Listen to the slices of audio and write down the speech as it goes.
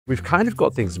We've kind of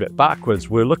got things a bit backwards.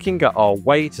 We're looking at our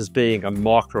weight as being a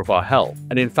marker of our health.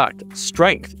 And in fact,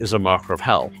 strength is a marker of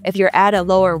health. If you're at a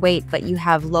lower weight, but you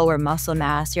have lower muscle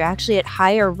mass, you're actually at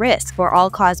higher risk for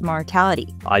all-cause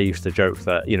mortality. I used to joke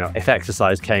that, if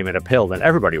exercise came in a pill, then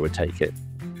everybody would take it.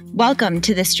 Welcome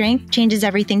to the Strength Changes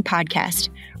Everything podcast,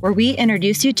 where we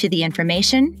introduce you to the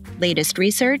information, latest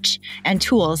research, and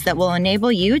tools that will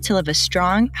enable you to live a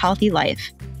strong, healthy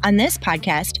life. On this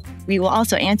podcast, we will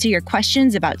also answer your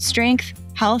questions about strength,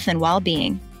 health, and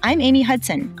well-being. I'm Amy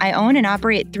Hudson. I own and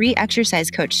operate 3 exercise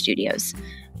coach studios.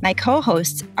 My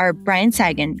co-hosts are Brian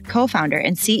Sagan, co-founder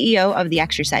and CEO of The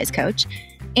Exercise Coach,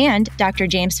 and Dr.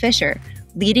 James Fisher,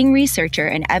 leading researcher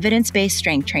in evidence-based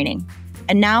strength training.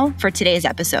 And now for today's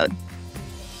episode.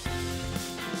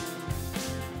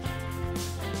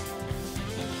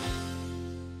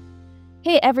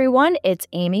 Hey everyone, it's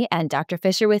Amy and Dr.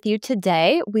 Fisher with you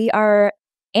today. We are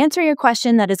answering a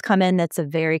question that has come in that's a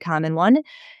very common one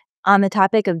on the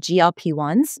topic of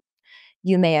GLP-1s.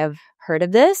 You may have heard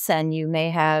of this and you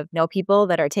may know people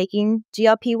that are taking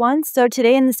GLP-1s. So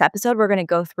today in this episode, we're going to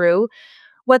go through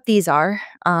what these are,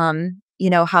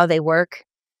 how they work,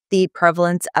 the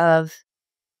prevalence of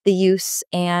the use,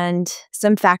 and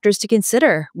some factors to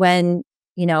consider when,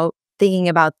 thinking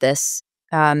about this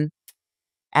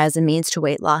as a means to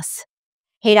weight loss.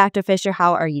 Hey, Dr. Fisher,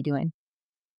 how are you doing?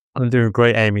 I'm doing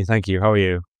great, Amy. Thank you. How are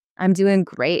you? I'm doing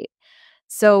great.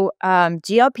 So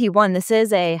GLP-1, this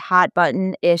is a hot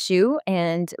button issue,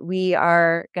 and we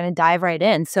are going to dive right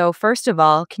in. So first of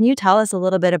all, can you tell us a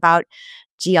little bit about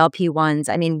GLP-1s?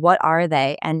 I mean, what are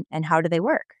they and how do they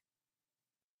work?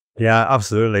 Yeah,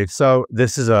 absolutely. So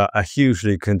this is a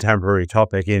hugely contemporary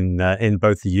topic in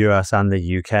both the US and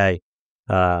the UK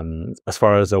as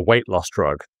far as a weight loss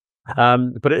drug.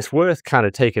 But it's worth kind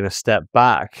of taking a step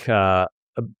back,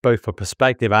 both for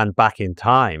perspective and back in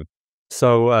time.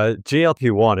 So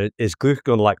GLP-1 is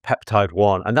glucagon-like peptide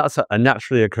 1, and that's a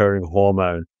naturally occurring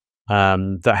hormone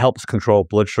that helps control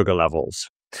blood sugar levels.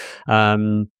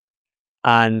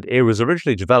 And it was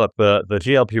originally developed, the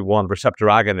GLP-1 receptor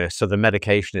agonist, so the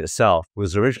medication itself,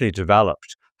 was originally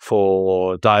developed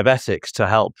for diabetics to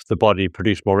help the body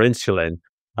produce more insulin,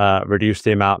 reduce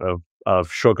the amount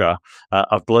of sugar,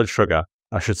 of blood sugar,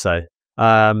 I should say,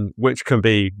 which can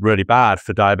be really bad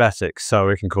for diabetics. So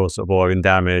it can cause organ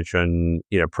damage and,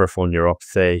 peripheral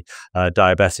neuropathy,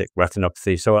 diabetic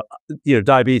retinopathy. So,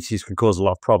 diabetes can cause a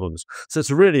lot of problems. So it's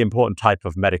a really important type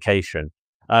of medication.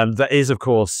 That is, of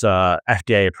course,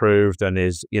 FDA approved and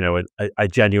is, a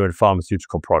genuine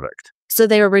pharmaceutical product. So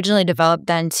they were originally developed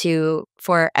then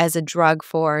as a drug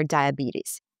for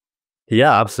diabetes.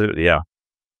 Yeah, absolutely. Yeah.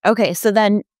 Okay. So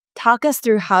then talk us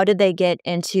through, how did they get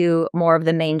into more of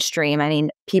the mainstream? I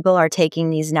mean, people are taking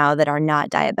these now that are not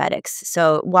diabetics.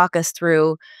 So walk us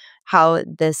through how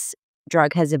this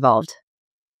drug has evolved.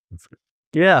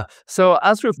 Yeah. So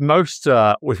as with most,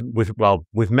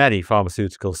 with many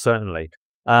pharmaceuticals, certainly,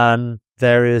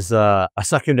 there is a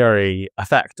secondary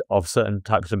effect of certain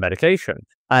types of medication.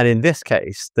 And in this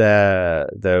case, there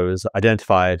was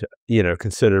identified,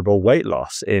 considerable weight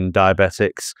loss in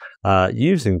diabetics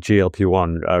using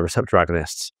GLP-1 receptor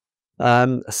agonists.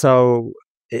 So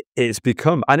it's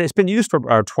become, and it's been used for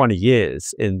around 20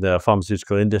 years in the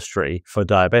pharmaceutical industry for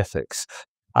diabetics.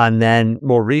 And then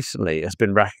more recently, it's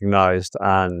been recognized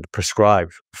and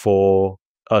prescribed for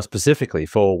specifically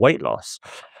for weight loss.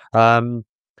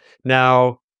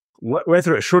 Now,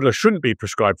 whether it should or shouldn't be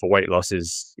prescribed for weight loss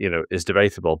is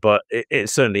debatable, but it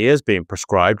certainly is being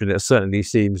prescribed, and it certainly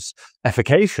seems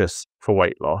efficacious for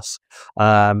weight loss.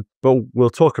 But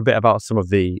we'll talk a bit about some of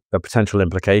the potential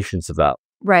implications of that.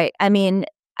 Right. I mean,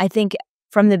 I think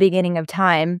from the beginning of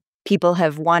time, people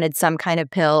have wanted some kind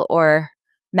of pill or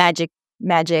magic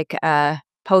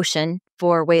potion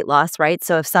for weight loss, right?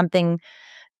 So if something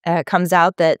comes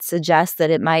out that suggests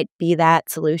that it might be that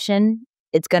solution,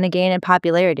 it's going to gain in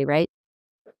popularity, right?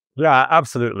 Yeah,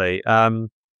 absolutely. And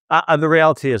the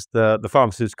reality is the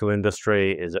pharmaceutical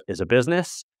industry is a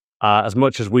business. As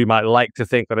much as we might like to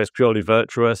think that it's purely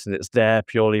virtuous and it's there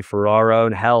purely for our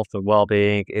own health and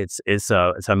well-being, it's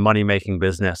a money-making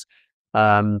business.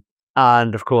 And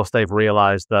of course, they've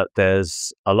realized that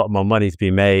there's a lot more money to be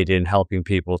made in helping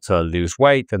people to lose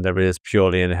weight than there is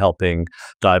purely in helping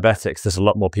diabetics. There's a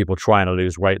lot more people trying to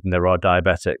lose weight than there are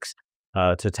diabetics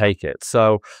to take it.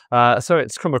 So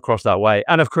it's come across that way.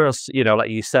 And of course, like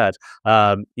you said,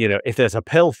 if there's a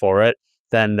pill for it,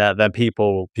 then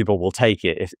people will take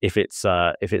it if it's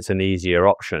an easier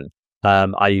option.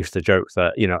 I used to joke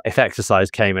that if exercise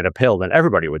came in a pill, then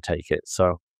everybody would take it.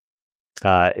 So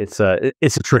it's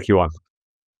a tricky one.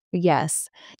 Yes.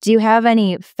 Do you have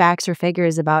any facts or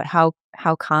figures about how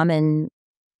common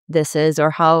this is, or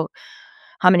how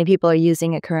many people are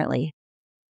using it currently?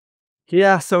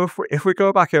 Yeah, so if we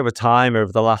go back over time,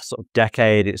 over the last sort of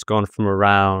decade, it's gone from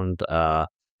around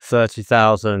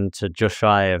 30,000 to just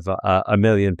shy of a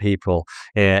million people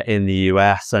in the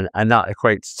US, and that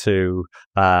equates to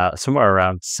somewhere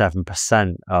around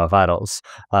 7% of adults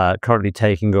currently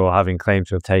taking or having claimed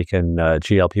to have taken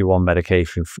GLP-1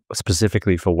 medication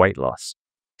specifically for weight loss.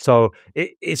 So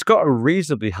it's got a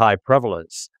reasonably high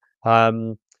prevalence.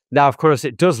 Um, Now, of course,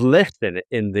 it does list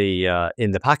in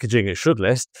the packaging. It should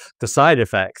list the side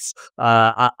effects,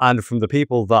 and from the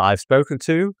people that I've spoken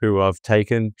to who have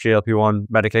taken GLP-1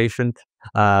 medication,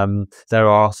 there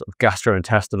are sort of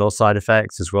gastrointestinal side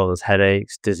effects as well as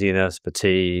headaches, dizziness,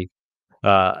 fatigue,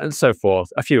 and so forth.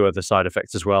 A few other side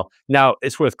effects as well. Now,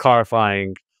 it's worth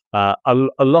clarifying. A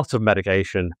lot of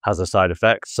medication has a side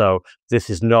effect, so this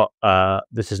is not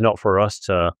for us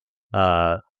to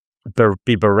uh,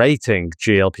 be berating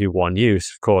GLP-1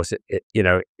 use. Of course,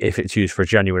 if it's used for a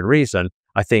genuine reason,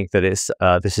 I think that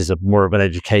this is more of an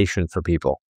education for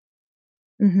people.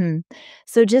 Hmm.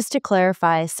 So just to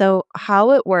clarify, so how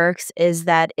it works is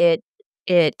that it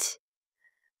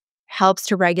helps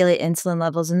to regulate insulin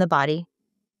levels in the body,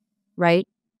 right?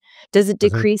 Does it Mhm.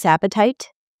 decrease appetite?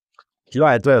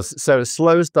 Yeah, it does. So it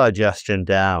slows digestion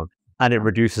down and it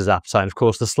reduces appetite. And of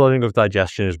course, the slowing of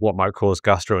digestion is what might cause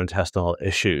gastrointestinal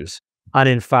issues. And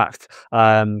in fact,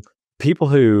 people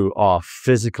who are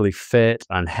physically fit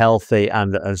and healthy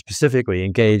and specifically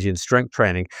engage in strength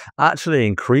training actually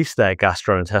increase their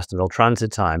gastrointestinal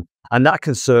transit time. And that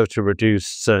can serve to reduce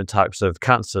certain types of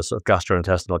cancer, sort of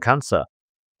gastrointestinal cancer.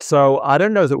 So I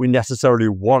don't know that we necessarily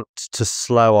want to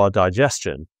slow our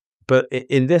digestion, but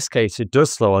in this case, it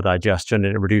does slow our digestion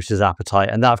and it reduces appetite.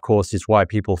 And that, of course, is why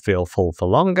people feel full for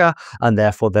longer, and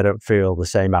therefore they don't feel the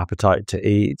same appetite to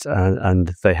eat,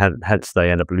 and hence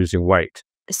they end up losing weight.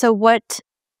 So what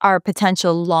are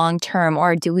potential long-term,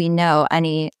 or do we know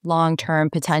any long-term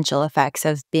potential effects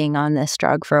of being on this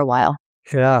drug for a while?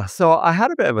 Yeah, so I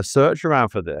had a bit of a search around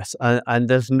for this, and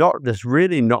there's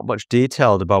really not much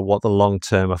detailed about what the long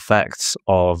term effects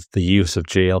of the use of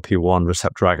GLP-1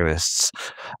 receptor agonists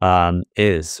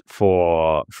is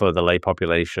for the lay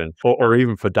population, or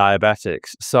even for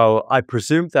diabetics. So I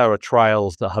presume there are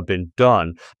trials that have been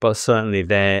done, but certainly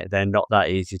they're not that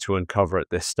easy to uncover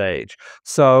at this stage.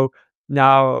 So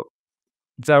now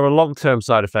there are long-term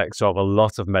side effects of a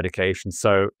lot of medication,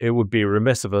 so it would be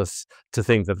remiss of us to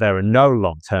think that there are no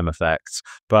long-term effects,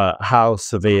 but how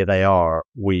severe they are,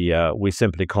 we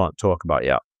simply can't talk about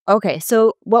yet. Okay,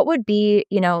 so what would be,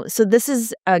 so this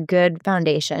is a good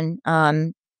foundation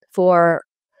for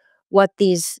what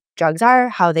these drugs are,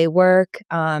 how they work,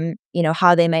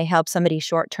 how they may help somebody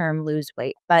short term lose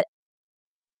weight. But,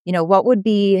 what would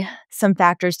be some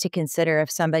factors to consider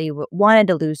if somebody wanted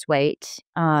to lose weight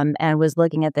and was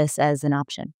looking at this as an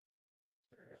option?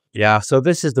 Yeah, so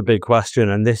this is the big question,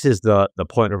 and this is the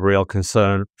point of real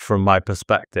concern from my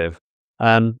perspective.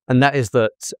 And that is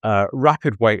that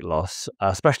rapid weight loss,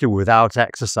 especially without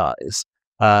exercise,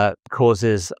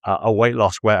 causes a weight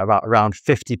loss where about around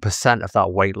 50% of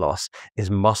that weight loss is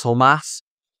muscle mass.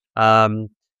 Um,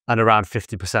 and around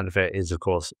 50% of it is, of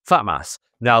course, fat mass.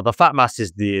 Now, the fat mass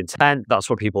is the intent. That's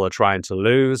what people are trying to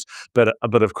lose. But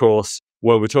of course,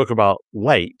 when we talk about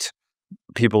weight,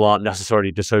 people aren't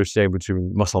necessarily dissociating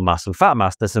between muscle mass and fat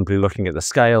mass. They're simply looking at the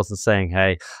scales and saying,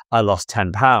 hey, I lost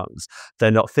 10 pounds.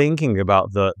 They're not thinking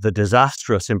about the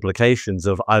disastrous implications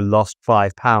of I lost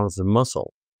 5 pounds of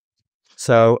muscle.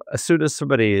 So as soon as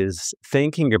somebody is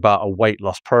thinking about a weight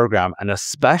loss program, and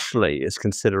especially is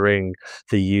considering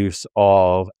the use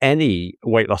of any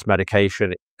weight loss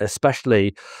medication,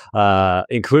 especially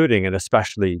including and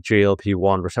especially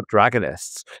GLP-1 receptor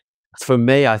agonists, for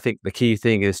me, I think the key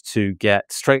thing is to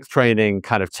get strength training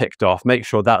kind of ticked off. Make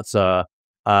sure that's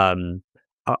um,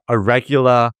 a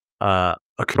regular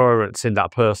occurrence in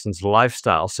that person's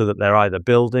lifestyle, so that they're either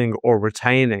building or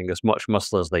retaining as much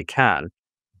muscle as they can.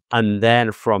 And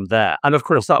then from there, and of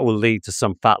course, that will lead to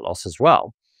some fat loss as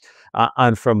well.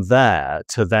 And from there,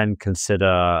 to then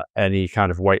consider any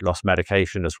kind of weight loss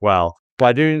medication as well.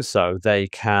 By doing so, they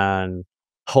can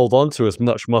hold on to as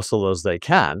much muscle as they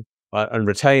can and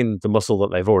retain the muscle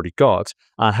that they've already got.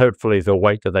 And hopefully, the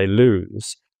weight that they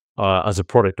lose as a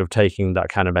product of taking that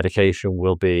kind of medication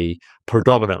will be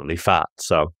predominantly fat.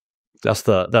 So that's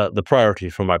the priority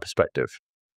from my perspective.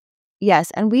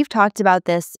 Yes, and we've talked about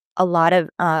this a lot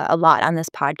on this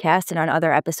podcast and on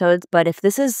other episodes. But if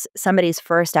this is somebody's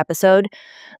first episode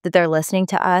that they're listening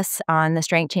to us on the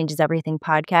Strength Changes Everything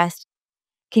podcast,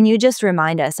 can you just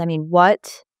remind us? I mean,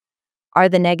 what are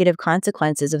the negative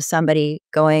consequences of somebody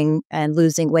going and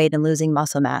losing weight and losing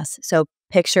muscle mass. So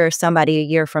picture somebody a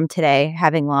year from today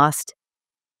having lost,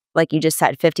 like you just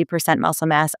said, 50% muscle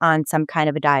mass on some kind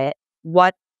of a diet.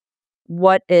 What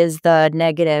is the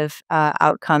negative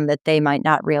outcome that they might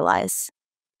not realize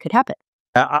could happen?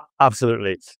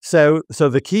 Absolutely. So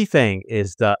the key thing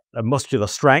is that muscular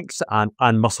strength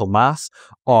and muscle mass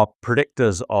are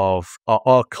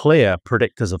are clear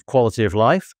predictors of quality of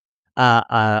life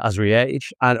as we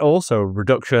age, and also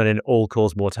reduction in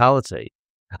all-cause mortality.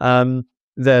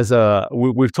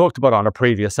 We've talked about on a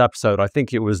previous episode. I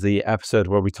think it was the episode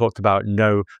where we talked about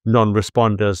no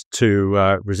non-responders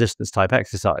to resistance type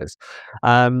exercise.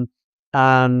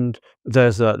 And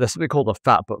there's something called the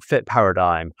fat but fit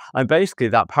paradigm, and basically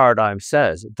that paradigm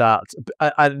says that,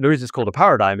 and the reason it's called a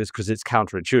paradigm is because it's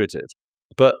counterintuitive.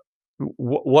 But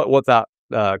what that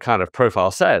kind of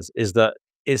profile says is that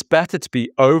it's better to be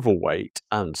overweight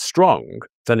and strong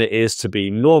than it is to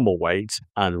be normal weight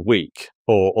and weak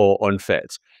or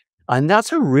unfit. And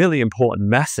that's a really important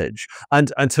message.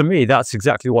 And to me, that's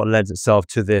exactly what lends itself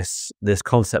to this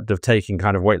concept of taking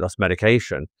kind of weight loss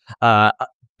medication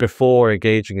before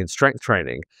engaging in strength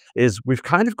training. Is we've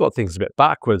kind of got things a bit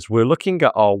backwards. We're looking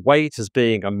at our weight as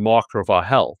being a marker of our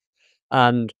health.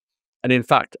 And in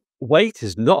fact, weight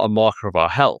is not a marker of our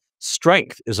health.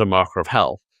 Strength is a marker of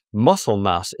health. Muscle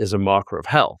mass is a marker of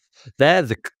health. They're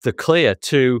the clear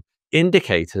two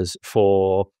indicators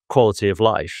for quality of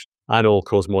life and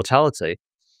all-cause mortality.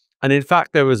 And in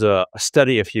fact, there was a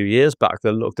study a few years back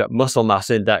that looked at muscle mass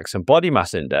index and body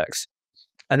mass index.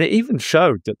 And it even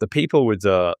showed that the people with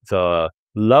the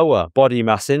lower body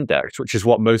mass index, which is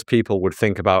what most people would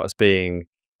think about as being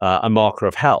a marker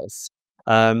of health,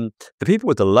 the people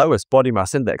with the lowest body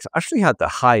mass index actually had the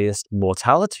highest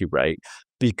mortality rate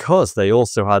because they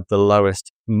also had the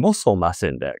lowest muscle mass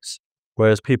index,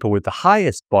 whereas people with the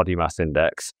highest body mass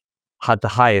index had the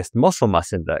highest muscle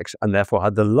mass index and therefore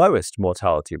had the lowest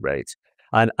mortality rate.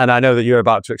 And I know that you're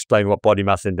about to explain what body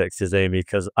mass index is, Amy,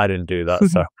 because I didn't do that.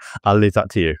 So I'll leave that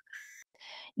to you.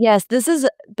 Yes,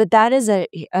 that is a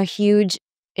huge,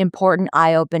 important,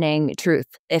 eye-opening truth.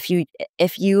 If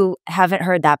you haven't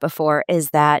heard that before, is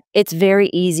that it's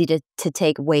very easy to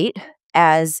take weight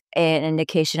as an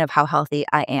indication of how healthy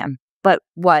I am. But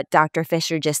what Dr.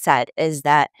 Fisher just said is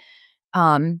that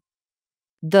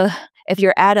if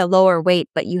you're at a lower weight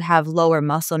but you have lower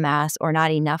muscle mass or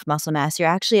not enough muscle mass, you're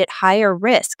actually at higher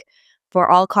risk for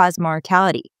all-cause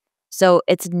mortality. So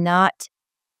it's not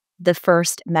the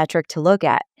first metric to look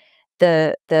at.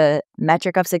 The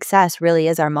metric of success really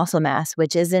is our muscle mass,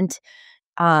 which isn't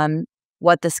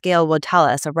what the scale will tell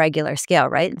us, a regular scale,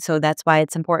 right? So that's why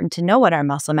it's important to know what our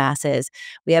muscle mass is.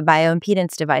 We have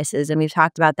bioimpedance devices, and we've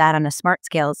talked about that on a Smart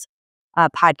Scales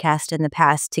podcast in the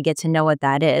past to get to know what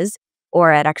that is.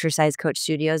 Or at Exercise Coach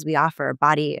Studios, we offer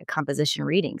body composition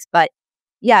readings. But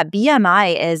yeah,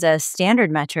 BMI is a standard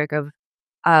metric of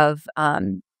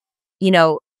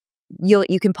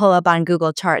you can pull up on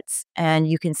Google Charts and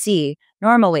you can see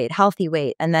normal weight, healthy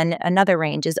weight, and then another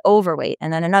range is overweight,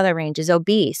 and then another range is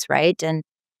obese, right? And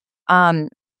a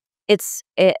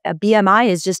BMI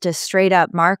is just a straight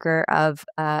up marker of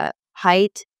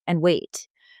height and weight,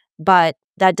 but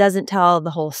that doesn't tell the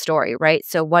whole story, right?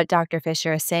 So what Dr.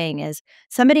 Fisher is saying is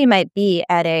somebody might be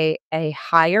at a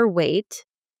higher weight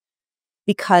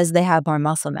because they have more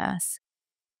muscle mass,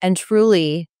 and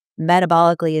truly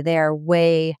metabolically they're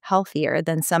way healthier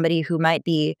than somebody who might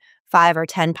be 5 or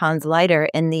 10 pounds lighter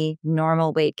in the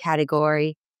normal weight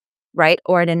category, right?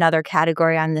 Or in another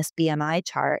category on this BMI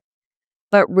chart.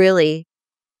 But really,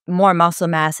 more muscle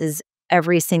mass is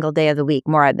every single day of the week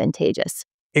more advantageous.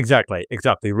 Exactly.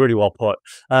 Really well put.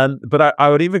 But I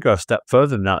would even go a step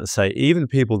further than that and say even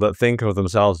people that think of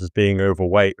themselves as being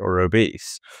overweight or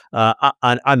obese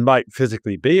and might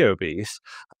physically be obese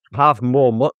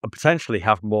potentially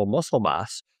have more muscle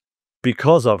mass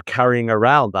because of carrying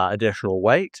around that additional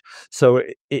weight. So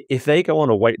if they go on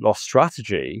a weight loss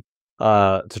strategy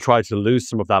to try to lose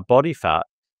some of that body fat,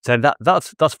 then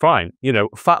that's fine.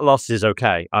 Fat loss is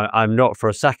okay. I'm not for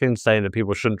a second saying that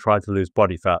people shouldn't try to lose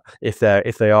body fat if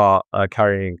they are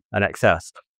carrying an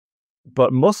excess.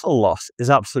 But muscle loss is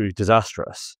absolutely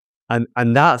disastrous.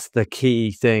 And that's the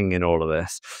key thing in all of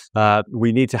this.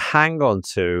 We need to hang on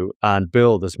to and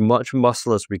build as much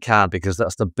muscle as we can because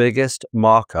that's the biggest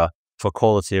marker for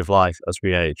quality of life as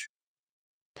we age.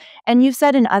 And you've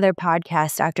said in other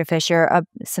podcasts, Dr. Fisher,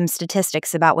 some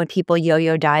statistics about when people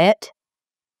yo-yo diet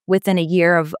within a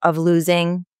year of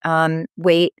losing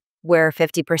weight, where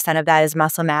 50% of that is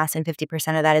muscle mass and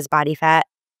 50% of that is body fat,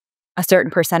 a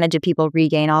certain percentage of people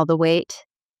regain all the weight.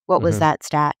 What was that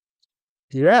stat?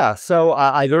 Yeah, so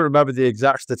I don't remember the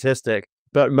exact statistic,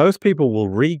 but most people will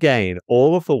regain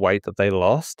all of the weight that they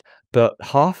lost, but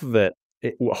half of the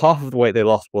weight they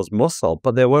lost was muscle,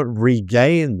 but they won't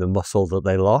regain the muscle that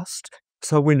they lost.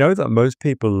 So we know that most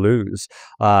people lose,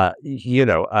 a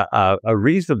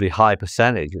reasonably high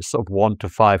percentage, it's sort of 1 to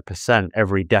 5%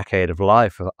 every decade of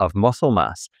life of muscle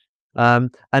mass. And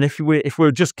if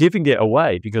we're just giving it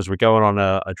away because we're going on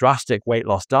a drastic weight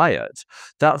loss diet,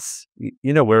 that's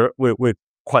we're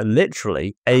quite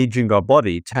literally aging our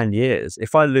body 10 years.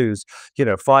 If I lose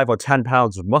 5 or 10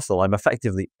 pounds of muscle, I'm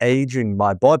effectively aging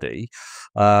my body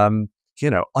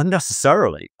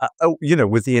unnecessarily,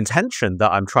 with the intention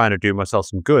that I'm trying to do myself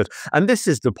some good. And this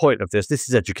is the point of this. This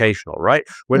is educational, right?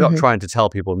 We're not Mhm. trying to tell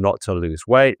people not to lose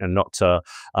weight and not to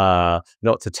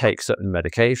take certain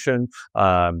medication.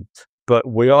 But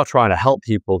we are trying to help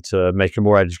people to make a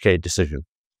more educated decision.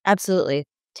 Absolutely.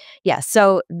 Yeah,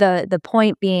 so the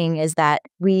point being is that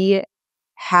we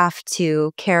have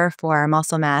to care for our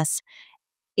muscle mass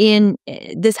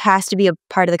this has to be a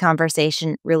part of the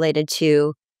conversation related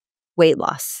to weight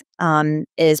loss,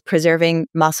 is preserving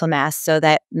muscle mass so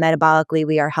that metabolically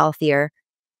we are healthier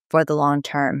for the long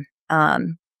term.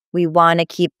 We wanna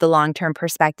keep the long-term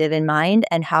perspective in mind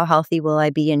and how healthy will I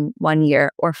be in 1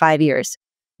 year or 5 years,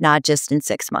 not just in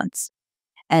 6 months.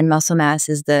 And muscle mass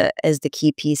is the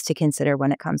key piece to consider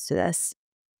when it comes to this.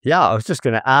 Yeah, I was just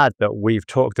going to add that we've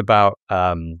talked about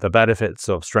the benefits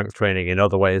of strength training in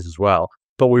other ways as well,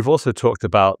 but we've also talked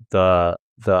about the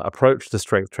approach to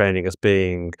strength training as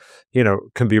being,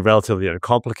 can be relatively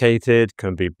uncomplicated,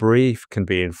 can be brief, can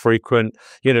be infrequent,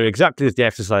 exactly as the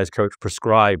exercise coach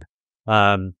prescribe.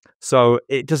 So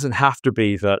it doesn't have to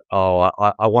be that, oh,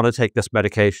 I want to take this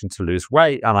medication to lose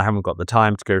weight and I haven't got the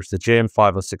time to go to the gym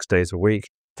 5 or 6 days a week.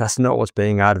 That's not what's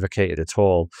being advocated at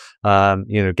all.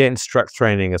 Getting strength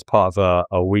training as part of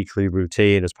a weekly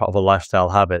routine, as part of a lifestyle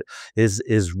habit,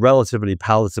 is relatively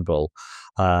palatable.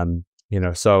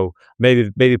 So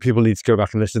maybe people need to go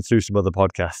back and listen through some other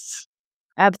podcasts.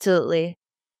 Absolutely.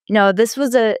 No, this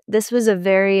was a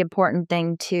very important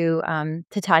thing to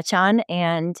touch on,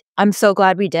 and I'm so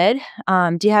glad we did.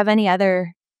 Do you have any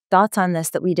other thoughts on this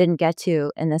that we didn't get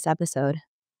to in this episode?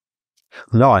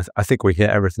 No, I think we hit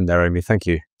everything there, Amy. Thank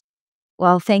you.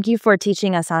 Well, thank you for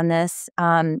teaching us on this.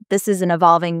 This is an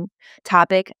evolving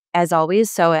topic as always,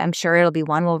 so I'm sure it'll be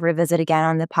one we'll revisit again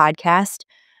on the podcast.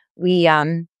 We,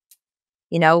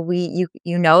 you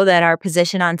know that our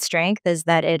position on strength is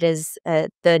that it is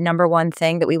the number one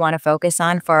thing that we want to focus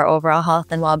on for our overall health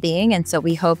and well-being, and so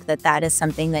we hope that that is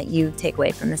something that you take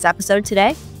away from this episode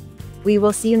today. We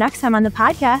will see you next time on the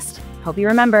podcast. Hope you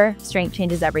remember, strength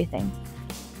changes everything.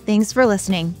 Thanks for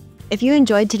listening. If you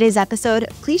enjoyed today's episode,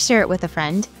 please share it with a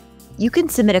friend. You can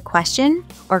submit a question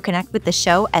or connect with the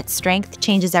show at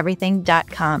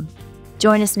strengthchangeseverything.com.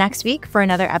 Join us next week for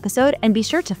another episode, and be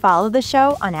sure to follow the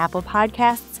show on Apple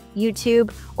Podcasts,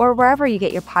 YouTube, or wherever you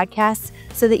get your podcasts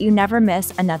so that you never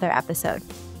miss another episode.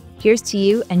 Here's to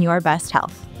you and your best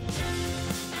health.